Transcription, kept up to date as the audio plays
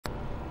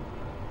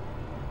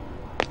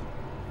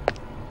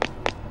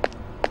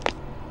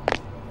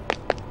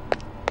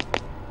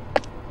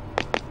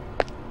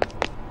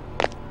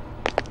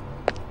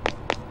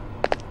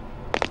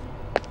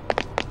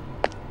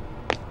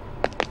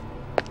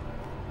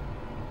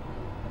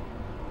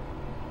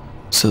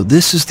So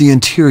this is the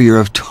interior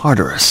of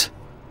Tartarus.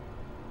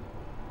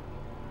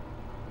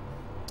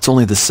 It's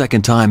only the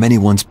second time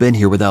anyone's been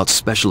here without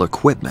special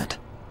equipment.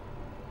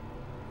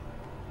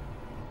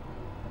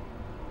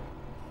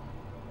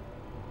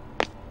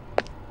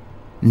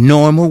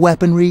 Normal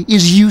weaponry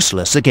is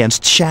useless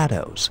against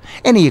shadows.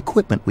 Any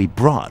equipment we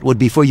brought would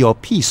be for your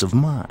peace of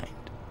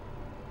mind.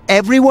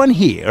 Everyone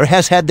here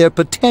has had their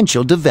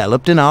potential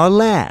developed in our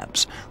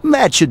labs.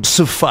 That should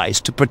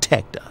suffice to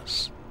protect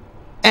us.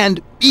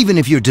 And even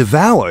if you're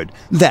devoured,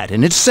 that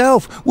in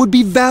itself would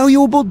be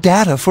valuable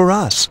data for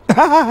us.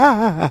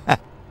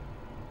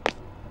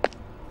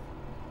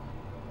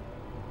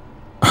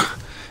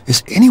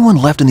 Is anyone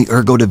left in the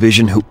Ergo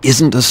division who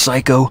isn't a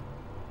psycho?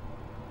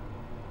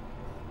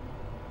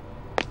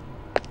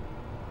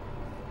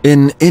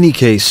 In any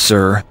case,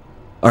 sir,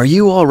 are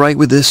you all right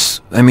with this?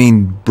 I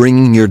mean,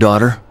 bringing your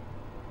daughter?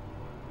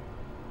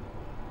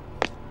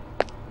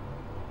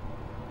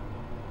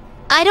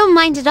 I don't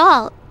mind at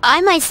all. I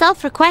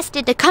myself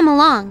requested to come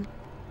along.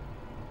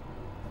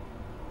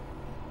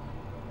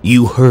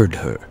 You heard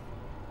her.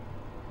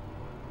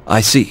 I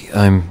see.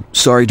 I'm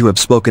sorry to have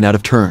spoken out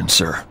of turn,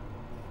 sir.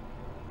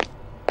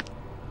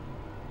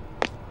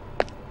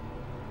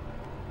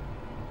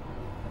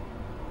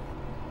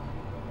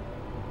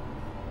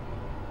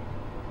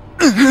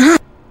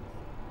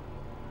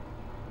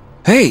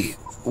 Hey,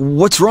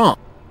 what's wrong?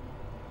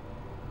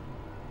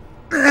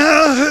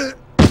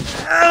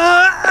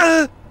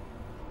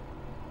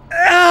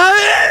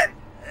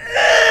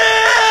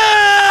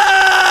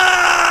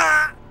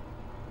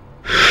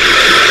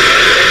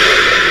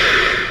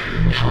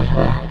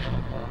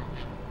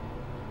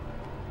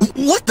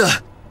 What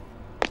the?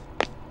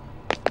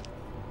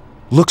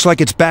 Looks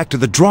like it's back to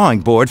the drawing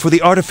board for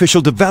the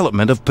artificial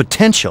development of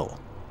potential.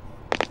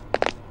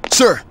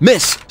 Sir,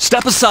 miss,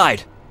 step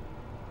aside.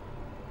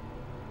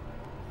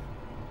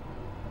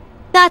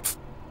 That's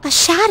a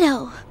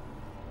shadow.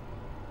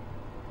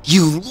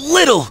 You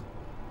little...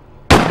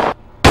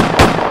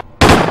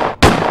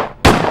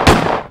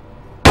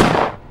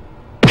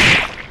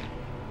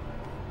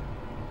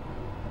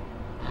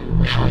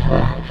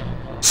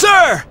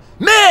 Sir!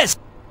 Miss!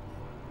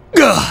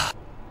 Ugh.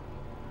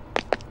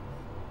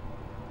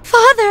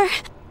 Father!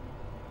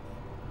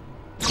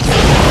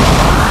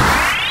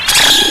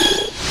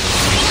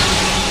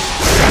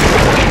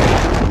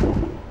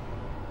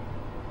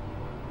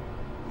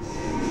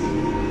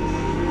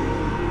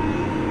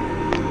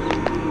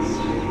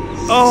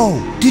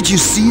 Oh, did you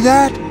see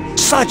that?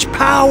 Such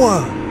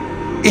power!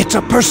 It's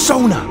a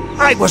persona!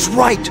 I was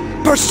right!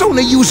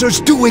 Persona users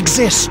do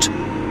exist!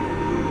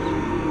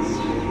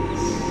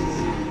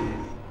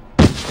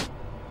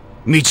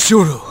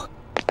 Mitsuru!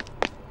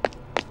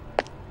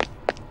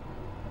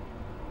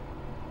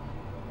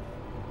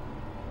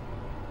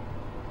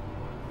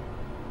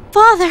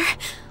 Father,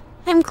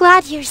 I'm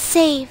glad you're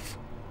safe.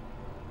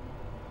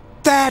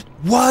 That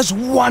was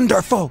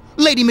wonderful!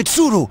 Lady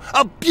Mitsuru,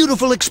 a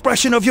beautiful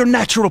expression of your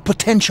natural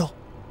potential.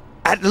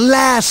 At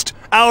last,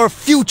 our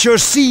future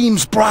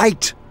seems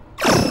bright.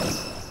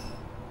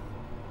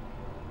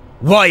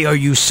 Why are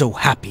you so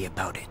happy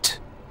about it?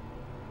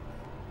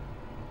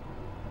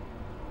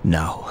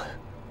 Now,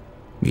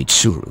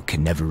 Mitsuru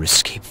can never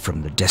escape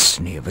from the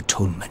destiny of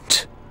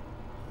atonement.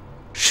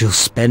 She'll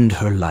spend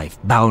her life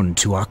bound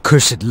to our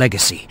cursed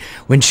legacy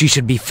when she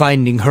should be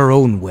finding her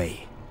own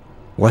way.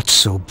 What's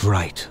so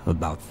bright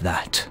about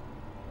that?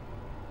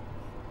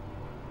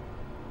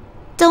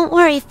 Don't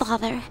worry,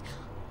 Father.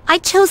 I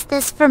chose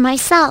this for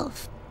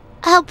myself.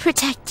 I'll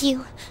protect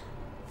you,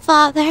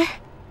 Father.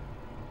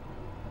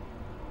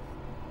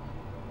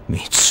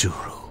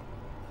 Mitsuru.